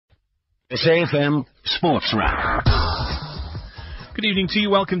SAFM Sports Wrap. Good evening to you.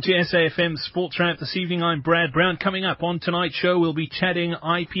 Welcome to SAFM Sports Wrap. This evening, I'm Brad Brown. Coming up on tonight's show, we'll be chatting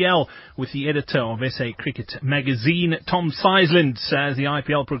IPL with the editor of SA Cricket Magazine, Tom Sizeland. As the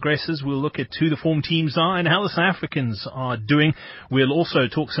IPL progresses, we'll look at who the form teams are and how the South Africans are doing. We'll also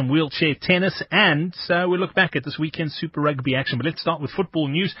talk some wheelchair tennis, and we'll look back at this weekend's Super Rugby action. But let's start with football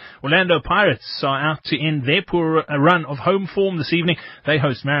news. Orlando Pirates are out to end their poor run of home form this evening. They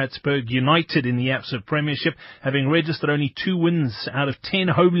host Maritzburg United in the ABSA Premiership, having registered only 2 wins out of 10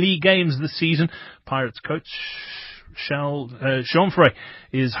 home league games this season. Pirates coach Jean Frey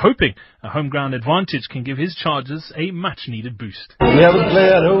is hoping a home ground advantage can give his Chargers a much-needed boost. We haven't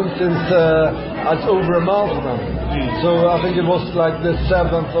played at home since it's over a month now. So I think it was like the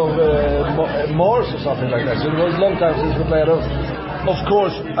 7th of March or something like that. So it was a long time since we played at home. Of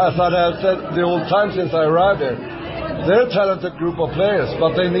course, as I have said the whole time since I arrived here, they're a talented group of players,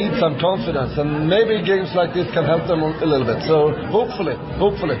 but they need some confidence, and maybe games like this can help them a little bit. So hopefully.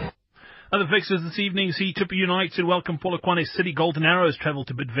 Other fixtures this evening see Tupi United welcome Polokwane City. Golden Arrows travel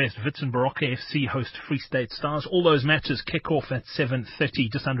to Bidvest. Wits and Baroka FC host Free State Stars. All those matches kick off at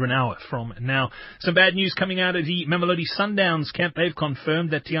 7:30, just under an hour from now. Some bad news coming out of the Mamelodi Sundowns camp. They've confirmed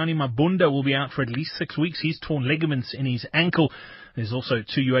that Tiani Mabunda will be out for at least 6 weeks. He's torn ligaments in his ankle. There's also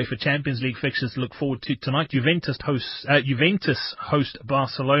 2 UEFA Champions League fixtures to look forward to tonight. Juventus host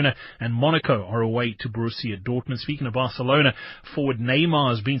Barcelona, and Monaco are away to Borussia Dortmund. Speaking of Barcelona, forward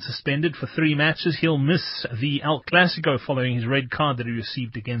Neymar has been suspended for 3 matches. He'll miss the El Clasico following his red card that he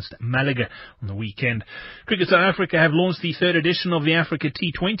received against Malaga on the weekend. Cricket South Africa have launched the 3rd edition of the Africa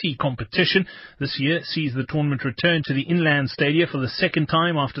T20 competition. This year sees the tournament return to the inland stadia for the 2nd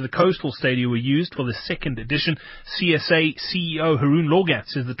time after the coastal stadia were used for the 2nd edition. CSA CEO Haroon Lorgat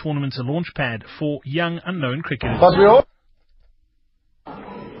says the tournament's a launch pad for young, unknown cricketers.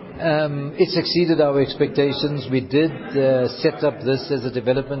 It's exceeded our expectations. We did set up this as a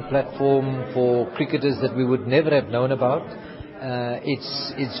development platform for cricketers that we would never have known about.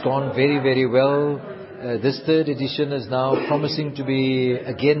 It's gone very, very well. This 3rd edition is now promising to be,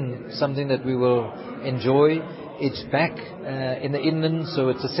 again, something that we will enjoy. It's back in the inland, so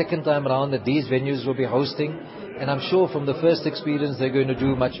it's the 2nd time around that these venues will be hosting. And I'm sure from the first experience they're going to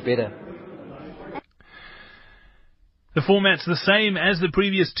do much better. The format's the same as the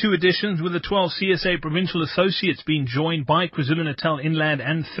previous 2 editions, with the 12 CSA provincial associates being joined by KwaZulu-Natal Inland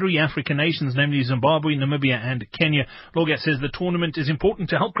and 3 African nations, namely Zimbabwe, Namibia and Kenya. Lorgat says the tournament is important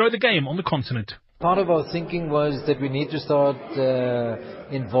to help grow the game on the continent. Part of our thinking was that we need to start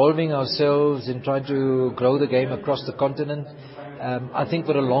involving ourselves in trying to grow the game across the continent. I think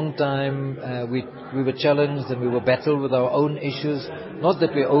for a long time we were challenged and we were battled with our own issues. Not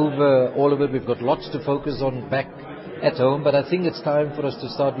that we're over all of it. We've got lots to focus on back at home, but I think it's time for us to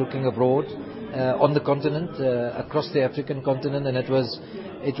start looking abroad on the continent, across the African continent. And it was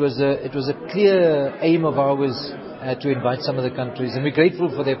a clear aim of ours to invite some of the countries, and we're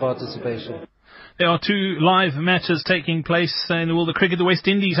grateful for their participation. There are 2 live matches taking place in the world of cricket. The West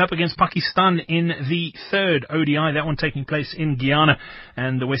Indies up against Pakistan in the 3rd ODI. That one taking place in Guyana.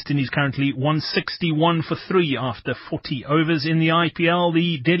 And the West Indies currently 161 for 3 after 40 overs. In the IPL,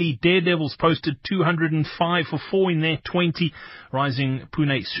 the Delhi Daredevils posted 205 for 4 in their 20. Rising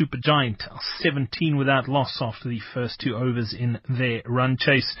Pune Supergiant 17 without loss after the first 2 overs in their run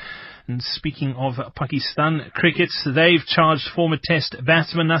chase. And speaking of Pakistan cricket, they've charged former Test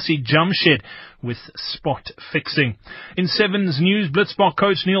batsman Nasir Jamshed with spot fixing. In Sevens news, Blitzbok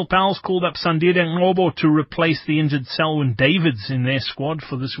coach Neil Powell's called up Sandile Ngobo to replace the injured Selwyn Davids in their squad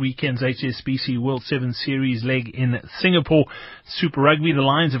for this weekend's HSBC World 7 Series leg in Singapore. Super Rugby, the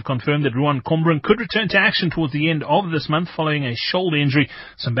Lions have confirmed that Ruan Combrin could return to action towards the end of this month following a shoulder injury.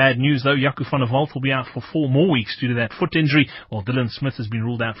 Some bad news though, Jaco van der Walt will be out for 4 more weeks due to that foot injury, while Dylan Smith has been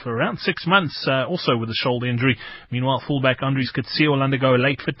ruled out for around 6 months, also with a shoulder injury. Meanwhile, fullback Andries Coetzee will undergo a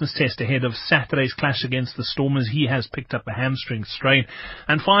late fitness test ahead of Saturday's clash against the Stormers. He has picked up a hamstring strain.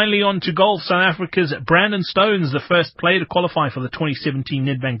 And finally, on to golf. South Africa's Brandon Stones, the first player to qualify for the 2017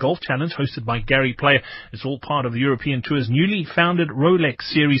 Nedbank Golf Challenge hosted by Gary Player. It's all part of the European Tour's newly founded Rolex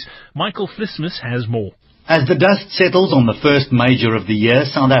series. Michael Flismus has more. As the dust settles on the first major of the year,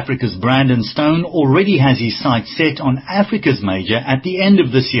 South Africa's Brandon Stone already has his sights set on Africa's major at the end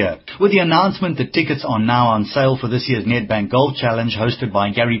of this year. With the announcement that tickets are now on sale for this year's Nedbank Golf Challenge hosted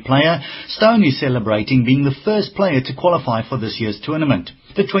by Gary Player, Stone is celebrating being the first player to qualify for this year's tournament.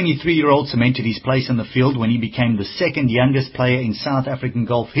 The 23-year-old cemented his place in the field when he became the second youngest player in South African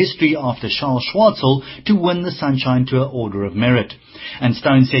golf history after Charles Schwartzel to win the Sunshine Tour Order of Merit. And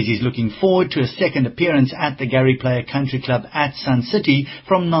Stone says he's looking forward to a second appearance at the Gary Player Country Club at Sun City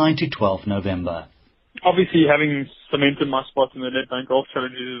from 9 to 12 November. Obviously, having cemented my spot in the Nedbank Golf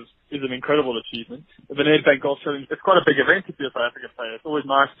Challenge is an incredible achievement. The Nedbank Golf Challenge, it's quite a big event to be a South African player. It's always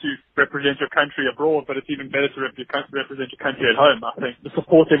nice to represent your country abroad, but it's even better to represent your country at home. I think the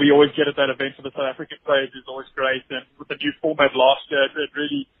support that we always get at that event for the South African players is always great, and with the new format last year, it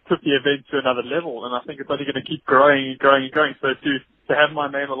really took the event to another level, and I think it's only going to keep growing and growing and growing. So to have my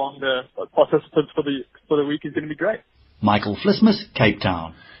name along the participants for the week is going to be great. Michael Flismus, Cape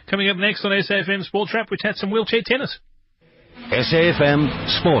Town. Coming up next on SAFM Sports Wrap, we've had some wheelchair tennis.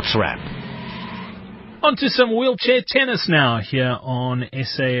 SAFM Sports Wrap. On to some wheelchair tennis now here on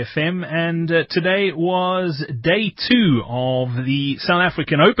SAFM, and today was day 2 of the South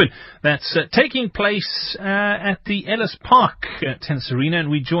African Open that's taking place at the Ellis Park Tennis Arena, and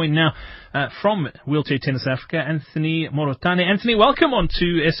we join now from Wheelchair Tennis Africa, Anthony Morotane. Anthony, welcome on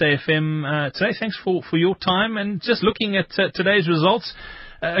to SAFM today. Thanks for your time, and just looking at today's results.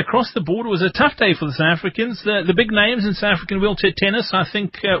 Across the board, it was a tough day for the South Africans. The big names in South African wheelchair tennis, I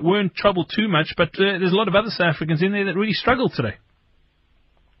think, weren't troubled too much, but there's a lot of other South Africans in there that really struggled today.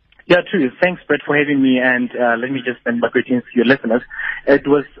 Yeah, true. Thanks, Brett, for having me, and let me just send my greetings to your listeners. It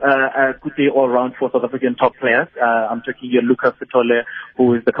was a good day all around for South African top players. I'm talking your Lucas Sithole,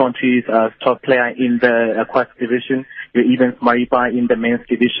 who is the country's top player in the aquatic division, your Evans Maripa in the men's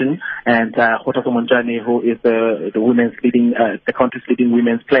division, and Khotaso Monjane, who is the women's leading, the country's leading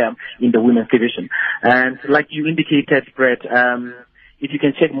women's player in the women's division. And like you indicated, Brett, if you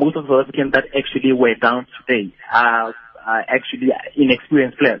can check, most of the South Africans that actually were down today actually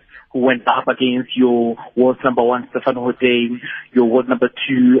inexperienced players who went up against your world number 1 Stefano Hodane, your world number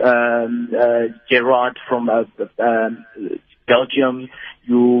 2 Gerard from Belgium,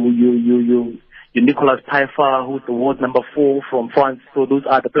 your Nicolas Pfeiffer, who's the world number 4 from France. So those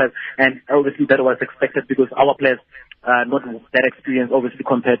are the players, and obviously that was expected because our players not that experienced, obviously,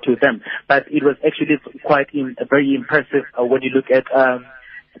 compared to them. But it was actually quite very impressive when you look at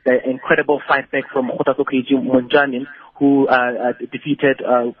the incredible fight back from Khotaso Monjane, who defeated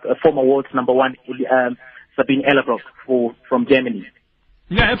former world number 1 Sabine Ellerbrock from Germany.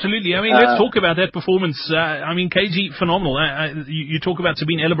 Yeah, absolutely. I mean, let's talk about that performance. I mean, KG, phenomenal. You talk about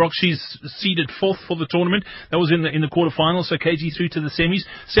Sabine Ellerbrock. She's seeded 4th for the tournament. That was in the quarterfinals, so KG through to the semis.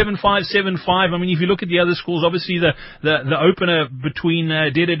 7-5, 7-5. I mean, if you look at the other scores, obviously the opener between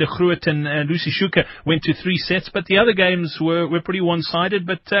Dede de Groot and Lucy Schuker went to 3 sets, but the other games were pretty one-sided.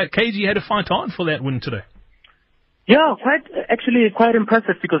 But KG had to fight hard for that win today. Yeah, quite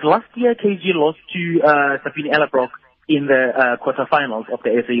impressive, because last year KG lost to Sabine Ellerbrock in the quarterfinals of the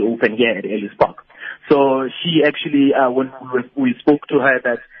SA Open here at Ellis Park. So she actually, when we spoke to her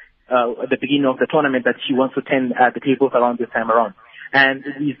that at the beginning of the tournament, that she wants to turn the tables around this time around. And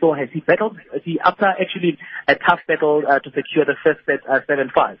we saw her, after actually a tough battle to secure the first set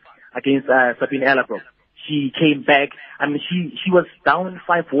 7-5 against Sabine Ellerbrock, she came back. I mean, she was down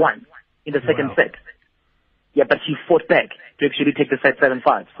 5-1 in the second set. Yeah, but she fought back to actually take the set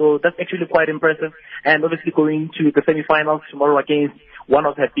 7-5. So that's actually quite impressive. And obviously going to the semifinals tomorrow against one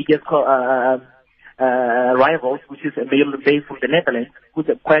of her biggest rivals, which is Mabel Bay from the Netherlands, who's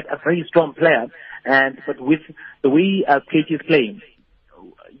quite a very strong player. But with the way KG is playing,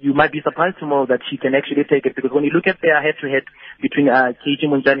 you might be surprised tomorrow that she can actually take it, because when you look at their head-to-head between KG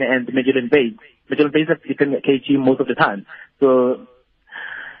Monjane and Madeline Bay has beaten KG most of the time. So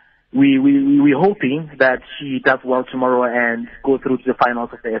we're hoping that she does well tomorrow and go through to the finals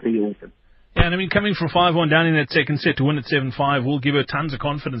of the SA Open. Yeah, and I mean, coming from 5-1 down in that second set to win at 7-5 will give her tons of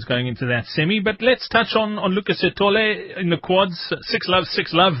confidence going into that semi. But let's touch on Lucas Sithole in the quads.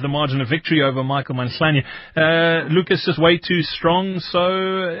 6-love, the margin of victory over Michael Manhlanye. Lucas is way too strong, so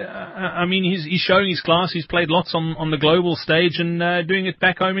I mean, he's showing his class. He's played lots on the global stage and doing it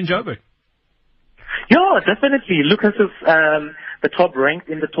back home in Joburg. Yeah, definitely. Lucas is the top ranked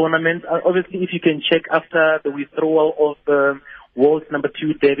in the tournament. Obviously, if you can check after the withdrawal of the world's number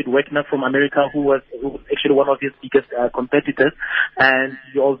 2, David Wagner from America, who was actually one of his biggest competitors. And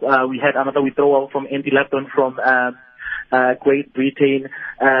we had another withdrawal from Andy Lapton from Great Britain.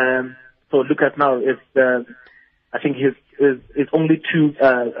 So Lucas now is, I think is only 2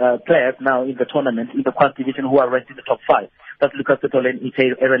 players now in the tournament, in the quad division, who are ranked in the top 5. That's Lucas Sithole and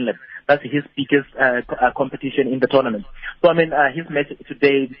Italy Erenleb. That's his biggest competition in the tournament. So, I mean, his match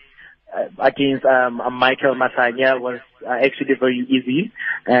today against Michael Manhlanye was actually very easy.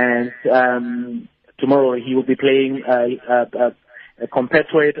 And tomorrow he will be playing compared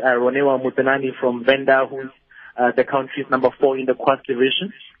to it, Ronewa Mutenani from Venda, who's the country's number 4 in the Quads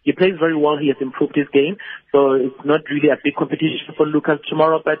division. He plays very well. He has improved his game. So it's not really a big competition for Lucas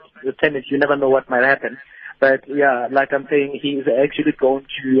tomorrow, but the tennis, you never know what might happen. But yeah, like I'm saying, he is actually going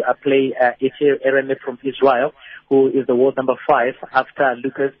to play Etienne Eremeh from Israel, who is the world number 5 after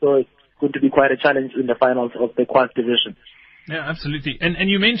Lucas. So it's going to be quite a challenge in the finals of the Quads division. Yeah, absolutely. And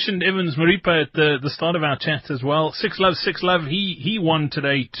you mentioned Evans Maripa at the start of our chat as well. 6-Love. He won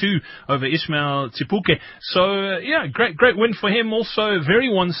today too over Ismail Tsipuke. So yeah, great win for him. Also a very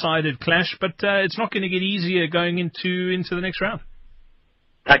one-sided clash, but it's not going to get easier going into the next round.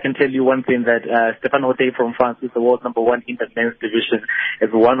 I can tell you one thing, that Stéphane Haute from France is the world number 1 in the men's division,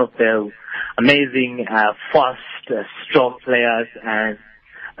 is one of the amazing, fast, strong players, and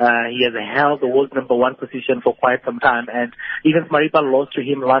he has held the world number 1 position for quite some time, and Evans Maripa lost to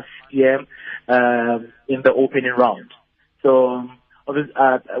him last year in the opening round. So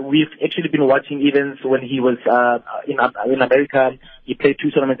we've actually been watching Evans when he was in America. He played 2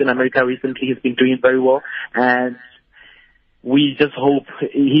 tournaments in America recently. He's been doing very well, and we just hope.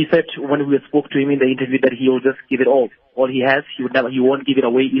 He said when we spoke to him in the interview that he will just give it all he has. He won't give it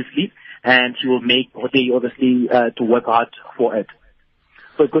away easily, and he will make Hote obviously to work hard for it.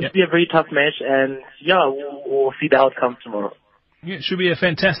 So it's going to be a very tough match, and yeah, we'll see the outcome tomorrow. Yeah, it should be a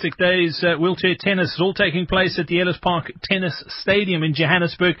fantastic day's wheelchair tennis. It's all taking place at the Ellis Park Tennis Stadium in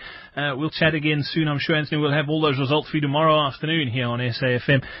Johannesburg. We'll chat again soon. I'm sure, Anthony, we'll have all those results for you tomorrow afternoon here on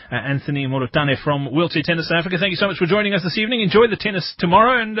SAFM. Anthony Morutane from Wheelchair Tennis South Africa, thank you so much for joining us this evening. Enjoy the tennis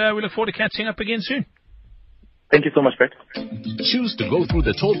tomorrow, and we look forward to catching up again soon. Thank you so much, Brett. Choose to go through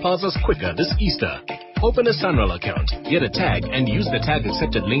the toll plazas quicker this Easter. Open a Sunrail account, get a tag, and use the tag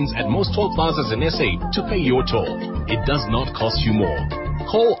accepted lanes at most toll plazas in SA to pay your toll. It does not cost you more.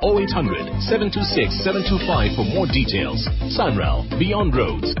 Call 0800 726 725 for more details. Sunrail, Beyond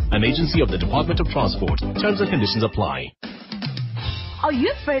Roads, an agency of the Department of Transport. Terms and conditions apply. Are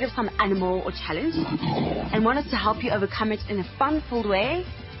you afraid of some animal or challenge and want us to help you overcome it in a fun-filled way?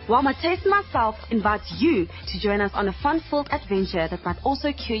 Well, Matese and myself invites you to join us on a fun-filled adventure that might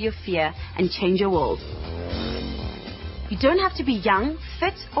also cure your fear and change your world. You don't have to be young,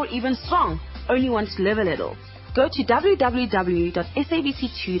 fit, or even strong, only want to live a little. Go to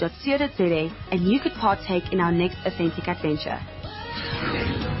www.sabc2.co.za and you could partake in our next authentic adventure.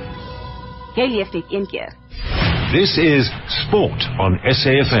 Jy leef net een keer. This is Sport on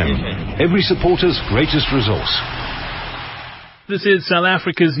SAFM. Every supporter's greatest resource. This is South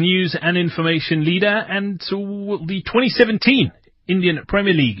Africa's news and information leader, and the 2017 Indian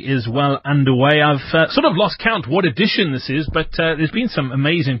Premier League is well underway. I've sort of lost count what edition this is, but there's been some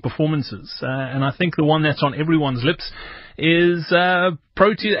amazing performances, and I think the one that's on everyone's lips is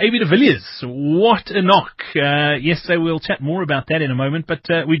Protea AB de Villiers. What a knock. Yesterday, we'll chat more about that in a moment, but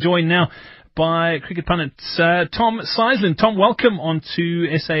we join now by cricket pundit Tom Sizeland. Tom, welcome onto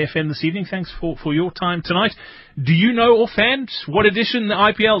SAFM this evening. Thanks for your time tonight. Do you know offhand what edition this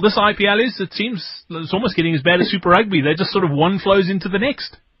IPL is? It seems it's almost getting as bad as Super Rugby. They're just sort of one flows into the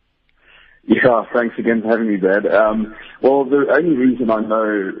next. Yeah, thanks again for having me, Dad. Well, the only reason I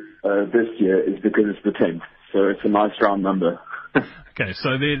know this year is because it's the 10th, so it's a nice round number. Okay,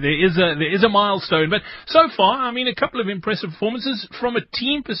 so there is a milestone, but so far, I mean, a couple of impressive performances from a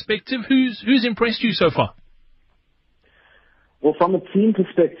team perspective. Who's impressed you so far? Well, from a team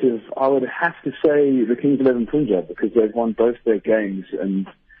perspective, I would have to say the Kings 11 Punjab, because they've won both their games, and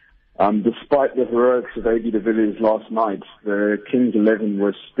despite the heroics of AB de Villiers last night, the Kings 11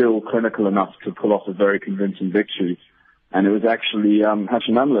 were still clinical enough to pull off a very convincing victory. And it was actually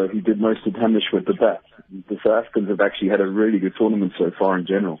Hashim Amla who did most of the damage with the bat. The South Africans have actually had a really good tournament so far in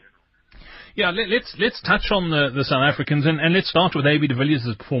general. Yeah, let's touch on the South Africans, and let's start with AB de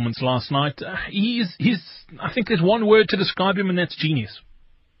Villiers' performance last night. He's I think there's one word to describe him, and that's genius.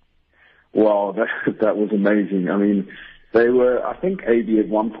 Wow, that was amazing. I mean, I think AB at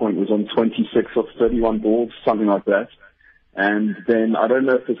one point was on 26 of 31 balls, something like that. And then, I don't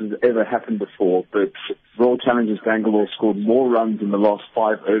know if this has ever happened before, but Royal Challengers Bangalore scored more runs in the last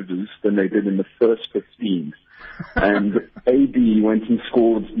 5 overs than they did in the first 15. And AB went and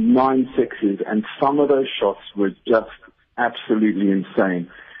scored 9 sixes, and some of those shots were just absolutely insane.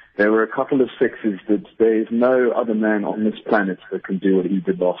 There were a couple of sixes that there's no other man on this planet that can do what he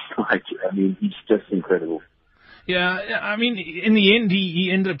did last night. I mean, he's just incredible. Yeah, I mean, in the end, he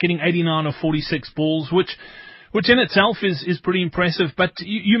ended up getting 89 of 46 balls, which in itself is pretty impressive. But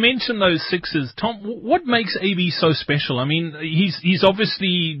you mentioned those sixes. Tom, what makes AB so special? I mean, he's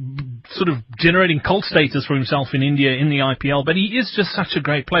obviously sort of generating cult status for himself in India in the IPL, but he is just such a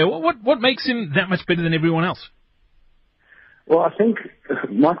great player. What makes him that much better than everyone else? Well, I think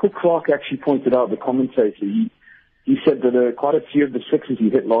Michael Clark actually pointed out, the commentator, he said that quite a few of the sixes he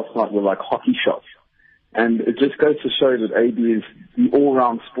hit last night were like hockey shots. And it just goes to show that AB is the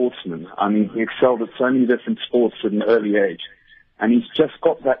all-round sportsman. I mean, he excelled at so many different sports at an early age. And he's just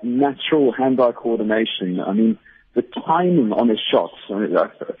got that natural hand-eye coordination. I mean, the timing on his shots. I mean,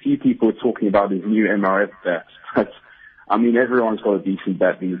 a few people are talking about his new MRF bat. But, I mean, everyone's got a decent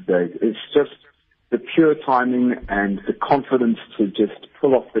bat these days. It's just the pure timing and the confidence to just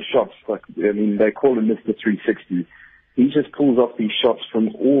pull off the shots. Like, I mean, they call him Mr. 360. He just pulls off these shots from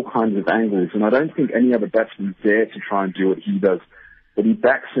all kinds of angles, and I don't think any other batsman dare to try and do what he does. But he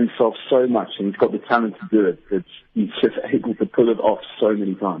backs himself so much, and he's got the talent to do it, that he's just able to pull it off so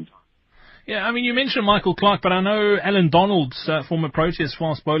many times. Yeah, I mean, you mentioned Michael Clark, but I know Alan Donald's former Proteas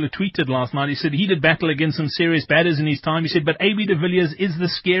fast bowler tweeted last night. He said he did battle against some serious batters in his time. He said, but AB de Villiers is the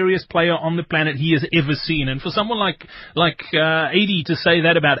scariest player on the planet he has ever seen. And for someone like AD to say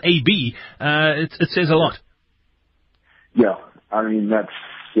that about AB, it says a lot. Yeah, I mean, that's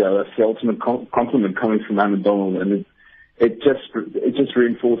the ultimate compliment coming from Alan Donald, and it just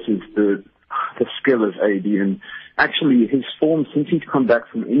reinforces the skill of AD. And actually, his form since he's come back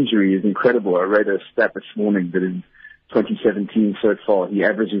from injury is incredible. I read a stat this morning that in 2017 so far, he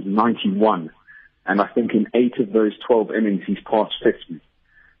averages 91. And I think in 8 of those 12 innings, he's past 50.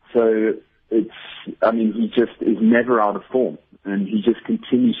 So he just is never out of form. And he just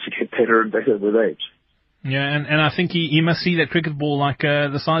continues to get better and better with age. Yeah, and I think he must see that cricket ball like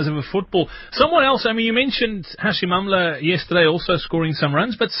the size of a football. Someone else, I mean, you mentioned Hashim Amla yesterday also scoring some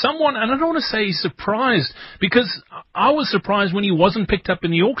runs, but someone, and I don't want to say surprised, because I was surprised when he wasn't picked up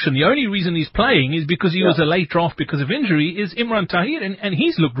in the auction. The only reason he's playing is because he was a late draft because of injury, is Imran Tahir, and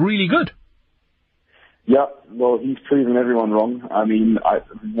he's looked really good. Yeah, well, he's proven everyone wrong. I mean,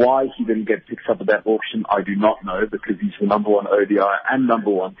 why he didn't get picked up at that auction, I do not know, because he's the number 1 ODI and number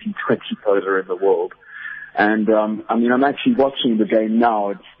 1 T20 bowler in the world. And, I'm actually watching the game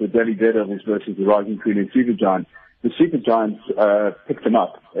now. It's the Delhi Daredevils versus the Rising Queen and Super Giants. The Super Giants picked him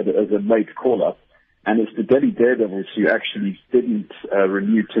up as a late call-up, and it's the Delhi Daredevils who actually didn't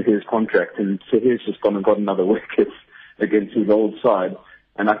renew Tahir's contract, and Tahir's just gone and got another wicket against his old side.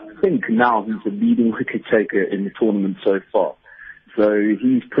 And I think now he's the leading wicket taker in the tournament so far. So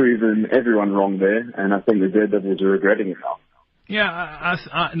he's proven everyone wrong there, and I think the Daredevils are regretting it now. Yeah,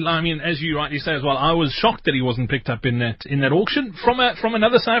 I mean, as you rightly say as well, I was shocked that he wasn't picked up in that auction. From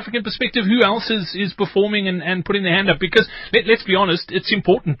another South African perspective, who else is performing and putting their hand up? Because let's be honest, it's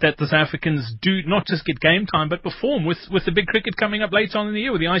important that the South Africans do not just get game time, but perform with the big cricket coming up later on in the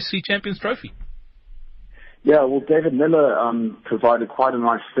year with the ICC Champions Trophy. Yeah, well, David Miller provided quite a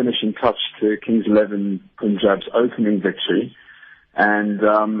nice finishing touch to Kings 11 Punjab's opening victory, and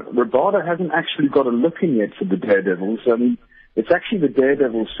Rabada hasn't actually got a look in yet for the Daredevils. I mean, it's actually the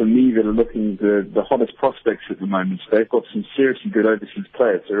Daredevils, for me, that are looking the hottest prospects at the moment. So they've got some seriously good overseas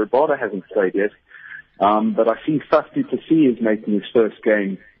players. So Rabada hasn't played yet. But I see Faf du Plessis is making his first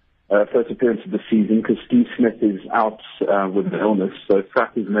appearance of the season, because Steve Smith is out with an illness. So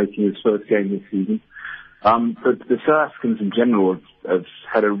Faf is making his first game this season. But the South Africans in general have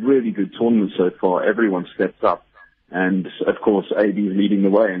had a really good tournament so far. Everyone stepped up. And, of course, AB is leading the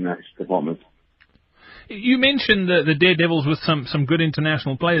way in that department. You mentioned the Daredevils with some good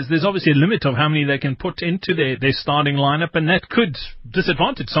international players. There's obviously a limit of how many they can put into their starting lineup, and that could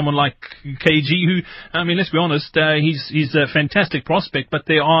disadvantage someone like KG, who, I mean, let's be honest, he's a fantastic prospect, but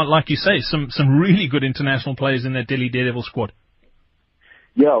there are, like you say, some really good international players in that Delhi Daredevil squad.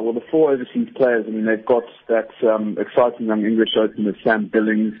 Yeah, well, the 4 overseas players, I mean, they've got that exciting young English opener, Sam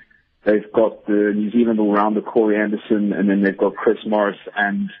Billings. They've got the New Zealand all-rounder, Corey Anderson, and then they've got Chris Morris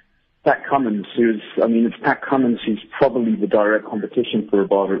and Pat Cummins, it's Pat Cummins who's probably the direct competition for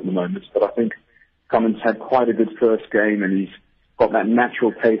Rabada at the moment, but I think Cummins had quite a good first game, and he's got that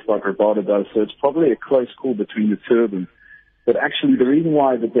natural pace like Rabada does, so it's probably a close call between the two of them. But actually, the reason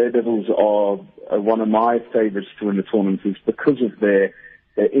why the Daredevils are one of my favourites to win the tournament is because of their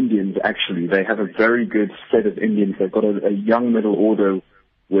Indians, actually. They have a very good set of Indians. They've got a young middle order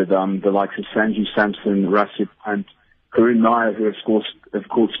with the likes of Sanju Samson, Rasip Pant, Karun Nair, who of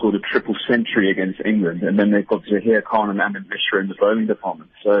course scored a triple century against England, and then they've got Zahir Khan and Amit Mishra in the bowling department.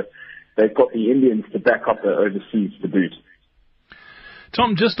 So they've got the Indians to back up their overseas to boot.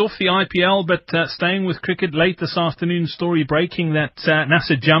 Tom, just off the IPL, but staying with cricket, late this afternoon, story breaking that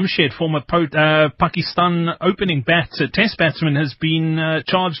Nasser Jamshed, former Pakistan opening test batsman, has been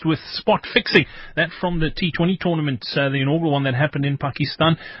charged with spot fixing. That from the T20 tournament, the inaugural one that happened in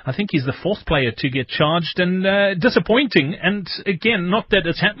Pakistan. I think he's the fourth player to get charged, and disappointing. And again, not that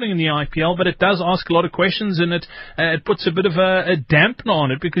it's happening in the IPL, but it does ask a lot of questions, and it puts a bit of a dampener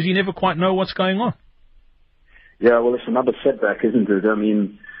on it, because you never quite know what's going on. Yeah, well, it's another setback, isn't it? I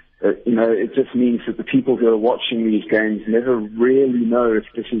mean, it just means that the people who are watching these games never really know if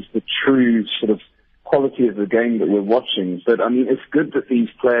this is the true sort of quality of the game that we're watching. But, I mean, it's good that these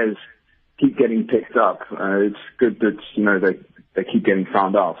players keep getting picked up. It's good that, they keep getting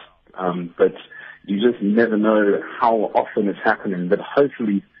found out. But you just never know how often it's happening. But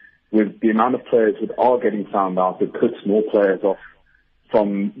hopefully, with the amount of players that are getting found out, it puts more players off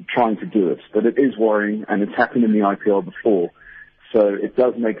from trying to do it. But it is worrying, and it's happened in the IPL before. So it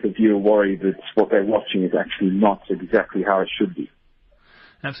does make the viewer worry that what they're watching is actually not exactly how it should be.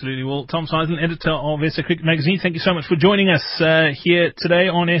 Absolutely. Well, Tom Seisman, editor of SA Cricket Magazine, thank you so much for joining us here today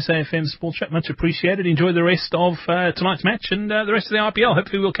on SAFM Sports Chat. Much appreciated. Enjoy the rest of tonight's match and the rest of the IPL.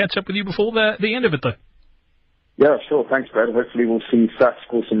 Hopefully we'll catch up with you before the end of it, though. Yeah, sure. Thanks, Brad. Hopefully we'll see Saf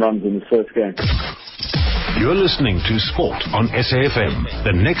score some runs in the first game. You're listening to Sport on SAFM,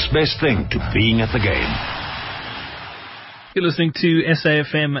 the next best thing to being at the game. You're listening to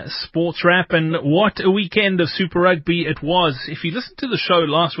SAFM Sports Wrap, and what a weekend of Super Rugby it was. If you listened to the show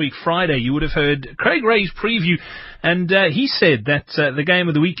last week, Friday, you would have heard Craig Ray's preview, and he said that the game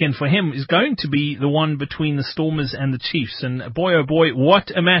of the weekend for him is going to be the one between the Stormers and the Chiefs. And boy, oh boy, what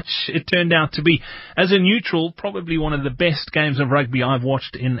a match it turned out to be. As a neutral, probably one of the best games of rugby I've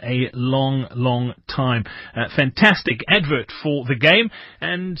watched in a long, long time. Fantastic advert for the game,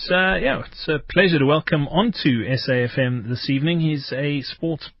 and it's a pleasure to welcome onto SAFM this evening. He's a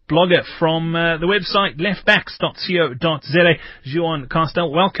sports blogger from the website leftbacks.co.za. Juan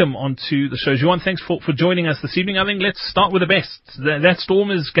Castell, welcome onto the show. Juan, thanks for joining us this evening. I think let's start with the best. That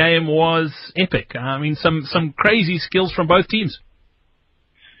Stormers game was epic. I mean, some crazy skills from both teams.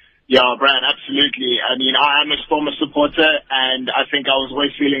 Yeah, Brian, absolutely. I mean, I am a Stormers supporter, and I think I was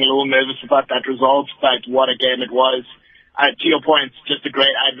always feeling a little nervous about that result, but what a game it was. To your point, just a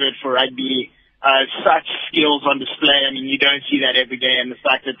great advert for rugby. Such skills on display. I mean, you don't see that every day, and the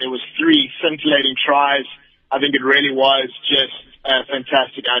fact that there was 3 scintillating tries, I think it really was just a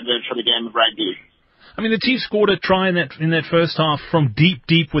fantastic advert for the game of rugby. I mean, the Chiefs scored a try in that first half from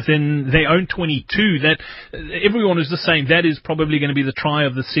deep within their own 22. That everyone was just saying that is probably going to be the try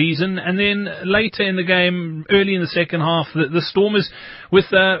of the season. And then later in the game, early in the second half, the Stormers with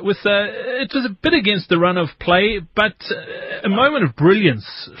it was a bit against the run of play, but a moment of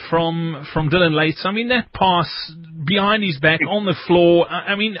brilliance from Dylan Lates. I mean, that pass behind his back on the floor.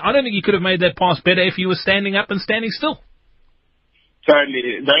 I mean, I don't think he could have made that pass better if he was standing up and standing still.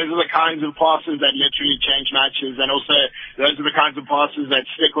 Totally. Those are the kinds of passes that literally change matches, and also those are the kinds of passes that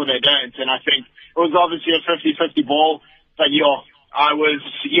stick or they don't. And I think it was obviously a 50-50 ball, but I was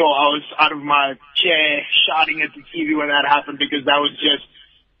out of my chair shouting at the TV when that happened, because that was just,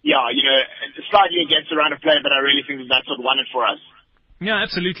 slightly against the run of play, but I really think that's what won it for us. Yeah,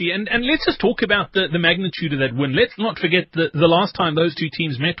 absolutely. And let's just talk about the magnitude of that win. Let's not forget the last time those two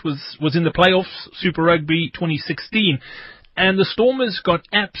teams met was in the playoffs, Super Rugby 2016. And the Stormers got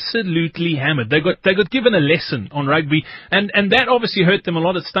absolutely hammered. They got given a lesson on rugby, and that obviously hurt them a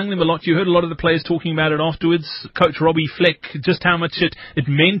lot. It stung them a lot. You heard a lot of the players talking about it afterwards. Coach Robbie Fleck, just how much it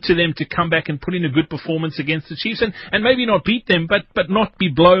meant to them to come back and put in a good performance against the Chiefs, and maybe not beat them, but not be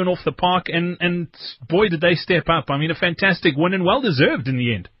blown off the park. And boy, did they step up. I mean, a fantastic win, and well deserved in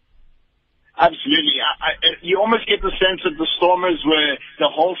the end. Absolutely. You almost get the sense that the Stormers were, the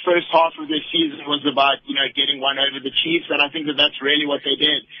whole first half of their season was about, getting one over the Chiefs, and I think that's really what they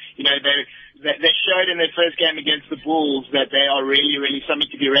did. They showed in their first game against the Bulls that they are really, really something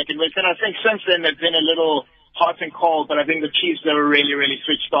to be reckoned with, and I think since then they've been a little hot and cold, but I think the Chiefs, they were really, really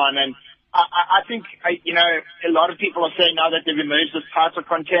switched on, and I think, a lot of people are saying now that they've emerged as title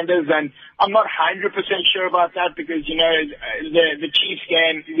contenders, and I'm not 100% sure about that, because, the Chiefs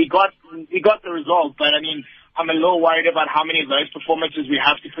game, we got the result, but I mean, I'm a little worried about how many of those performances we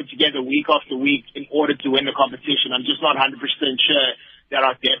have to put together week after week in order to win the competition. I'm just not 100% sure that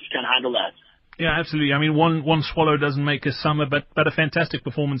our depth can handle that. Yeah, absolutely. I mean, one swallow doesn't make a summer, but a fantastic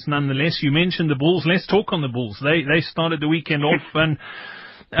performance nonetheless. You mentioned the Bulls. Let's talk on the Bulls. They started the weekend off and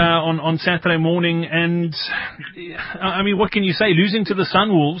on Saturday morning, and I mean, what can you say? Losing to the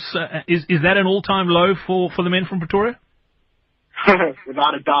Sunwolves, is that an all-time low for the men from Pretoria?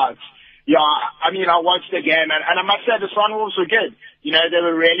 Without a doubt. Yeah, I mean, I watched the game, and I must say the Sunwolves were good. You know, they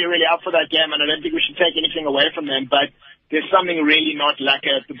were really, really up for that game, and I don't think we should take anything away from them, but there's something really not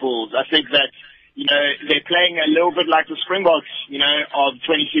lacking at the Bulls. I think that, you know, they're playing a little bit like the Springboks, you know, of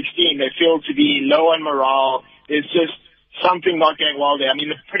 2016. They feel to be low on morale. There's just something not going well there. I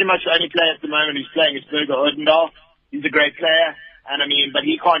mean, pretty much the only player at the moment who's playing is Birger Odendaal. He's a great player, and I mean, but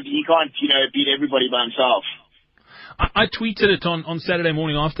he can't, you know, beat everybody by himself. I tweeted it on Saturday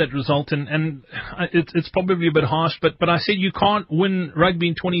morning after that result, and it's probably a bit harsh, but I said you can't win rugby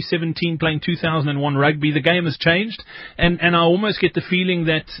in 2017 playing 2001 rugby. The game has changed, and I almost get the feeling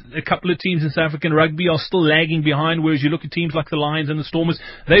that a couple of teams in South African rugby are still lagging behind, whereas you look at teams like the Lions and the Stormers,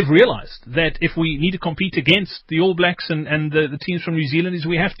 they've realised that if we need to compete against the All Blacks and the teams from New Zealand, is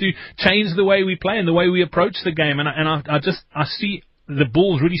we have to change the way we play and the way we approach the game, and I see the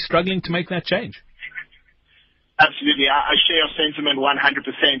Bulls really struggling to make that change. Absolutely. I share your sentiment 100%.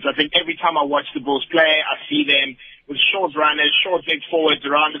 I think every time I watch the Bulls play, I see them with short runners, short big forwards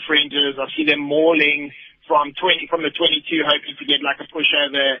around the fringes. I see them mauling from the 22, hoping to get like a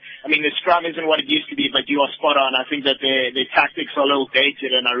pushover. I mean, the scrum isn't what it used to be, but you are spot on. I think that their tactics are a little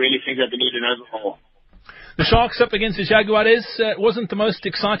dated, and I really think that they need an overhaul. The Sharks up against the Jaguares wasn't the most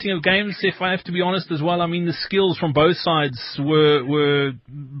exciting of games, if I have to be honest as well. I mean, the skills from both sides were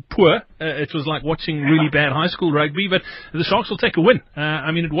poor. It was like watching really bad high school rugby, but the Sharks will take a win.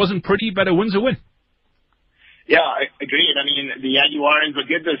 I mean, it wasn't pretty, but a win's a win. Yeah, I agreed. I mean, the Jaguares are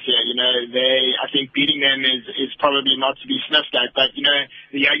good this year. You know, I think beating them is probably not to be sniffed at. But, you know,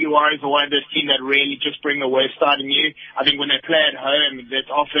 the Jaguares are one of those teams that really just bring the worst out in you. I think when they play at home, there's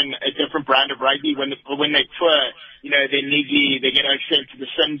often a different brand of rugby. When they tour, you know, they're niggly, they get sent to the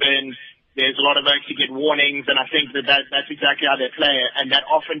sin bin. There's a lot of folks who get warnings, and I think that's exactly how they play, and that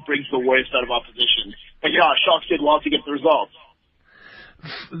often brings the worst out of opposition. But, yeah, Sharks did well to get the results.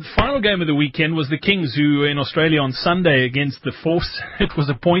 The final game of the weekend was the Kings, who were in Australia on Sunday against the Force. It was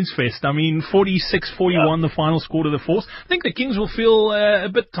a points fest. I mean, 46-41, the final score to the Force. I think the Kings will feel a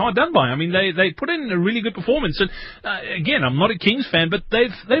bit hard done by. I mean, they put in a really good performance. And again, I'm not a Kings fan, but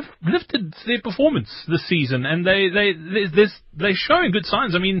they've lifted their performance this season, and they're showing good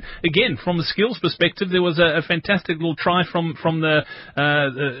signs. I mean, again, from a skills perspective, there was a fantastic little try from the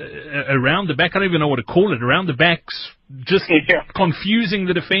around the back. I don't even know what to call it. Around the backs. Just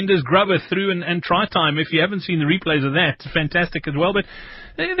confusing the defenders, Grubber through and try time. If you haven't seen the replays of that, it's fantastic as well. But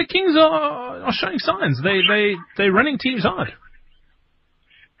the Kings are showing signs. They're running teams hard.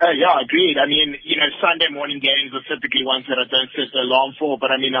 Yeah, agreed. I mean, you know, Sunday morning games are typically ones that I don't set the alarm for.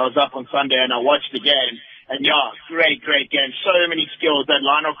 But I mean, I was up on Sunday and I watched the game. And yeah, great game. So many skills. That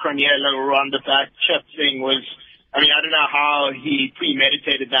Lionel Cronje little run the back chip thing was, I mean, I don't know how he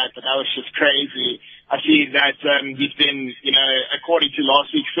premeditated that, but that was just crazy. I see that he's been, you know, according to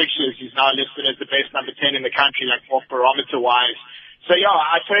last week's fixtures, he's now listed as the best number 10 in the country, like off barometer-wise. So, yeah,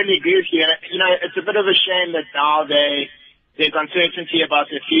 I totally agree with you. And, you know, it's a bit of a shame that now there's uncertainty about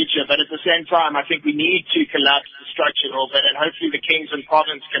their future. But at the same time, I think we need to collapse the structure a little bit. And hopefully the Kings and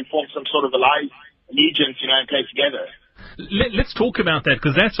Province can form some sort of allegiance, you know, and play together. Let's talk about that,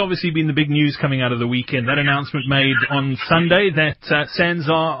 because that's obviously been the big news coming out of the weekend. That announcement made on Sunday that SANS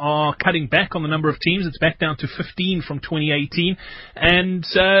are cutting back on the number of teams. It's back down to 15 from 2018. And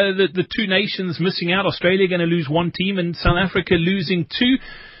the two nations missing out, Australia going to lose one team and South Africa losing two.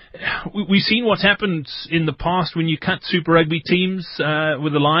 We've seen what's happened in the past when you cut Super Rugby teams,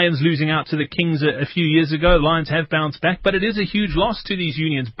 with the Lions losing out to the Kings a few years ago. The Lions have bounced back, but it is a huge loss to these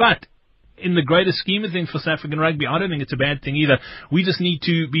unions. But in the greater scheme of things for South African rugby, I don't think it's a bad thing either. We just need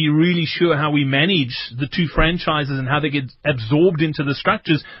to be really sure how we manage the two franchises and how they get absorbed into the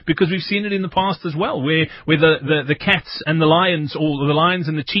structures, because we've seen it in the past as well, where the Cats and the Lions, or the Lions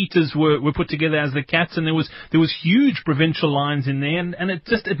and the Cheetahs were put together as the Cats, and there was huge provincial lines in there, and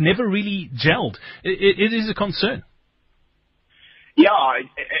it never really gelled. It is a concern. Yeah,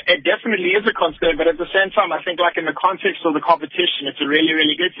 it definitely is a concern, but at the same time, I think like in the context of the competition, it's a really,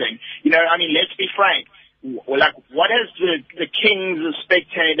 really good thing. You know, I mean, let's be frank. Like, what has the Kings, the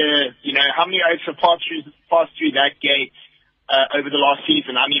Spectator, you know, how many oaks have passed through that gate over the last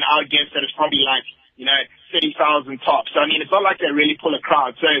season? I mean, I would guess that it's probably like, you know, 30,000 tops. So, I mean, it's not like they really pull a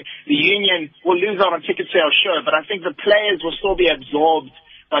crowd. So the union will lose out on ticket sales, sure, but I think the players will still be absorbed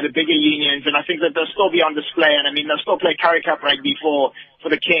by the bigger unions, and I think that they'll still be on display, and I mean, they'll still play Currie Cup rugby for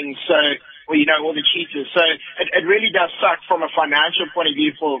the Kings, so, or, you know, all the Cheetahs. So it really does suck from a financial point of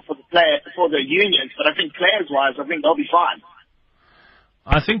view for the unions, but I think players-wise, I think they'll be fine.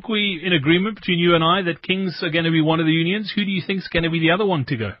 I think we in agreement between you and I that Kings are going to be one of the unions. Who do you think is going to be the other one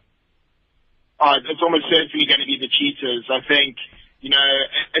to go? It's almost certainly going to be the Cheetahs. I think, you know,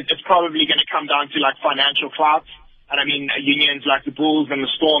 it's probably going to come down to like financial clout. And I mean, unions like the Bulls and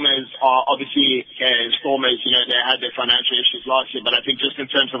the Stormers are obviously, Stormers, you know, they had their financial issues last year, but I think just in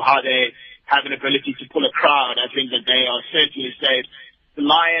terms of how they have an ability to pull a crowd, I think that they are certainly safe. The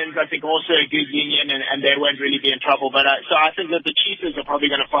Lions, I think, also a good union, and they won't really be in trouble. But so I think that the Cheetahs are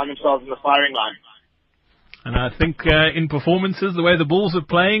probably going to find themselves in the firing line. And I think in performances, the way the Bulls are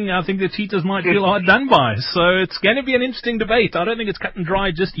playing, I think the Cheetahs might feel hard done by. So it's going to be an interesting debate. I don't think it's cut and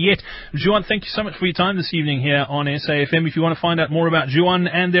dry just yet. Juan, thank you so much for your time this evening here on SAFM. If you want to find out more about Juan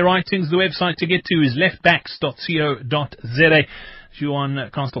and their writings, the website to get to is leftbacks.co.za.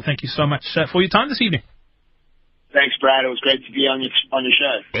 Juan Constable, thank you so much for your time this evening. Thanks, Brad. It was great to be on your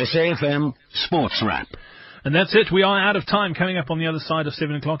show. SAFM Sports Wrap. And that's it. We are out of time. Coming up on the other side of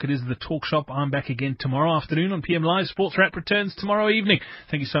 7 o'clock, it is the Talk Shop. I'm back again tomorrow afternoon on PM Live. Sports Wrap returns tomorrow evening.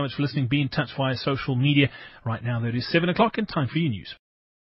 Thank you so much for listening. Be in touch via social media. Right now, it is 7 o'clock and time for your news.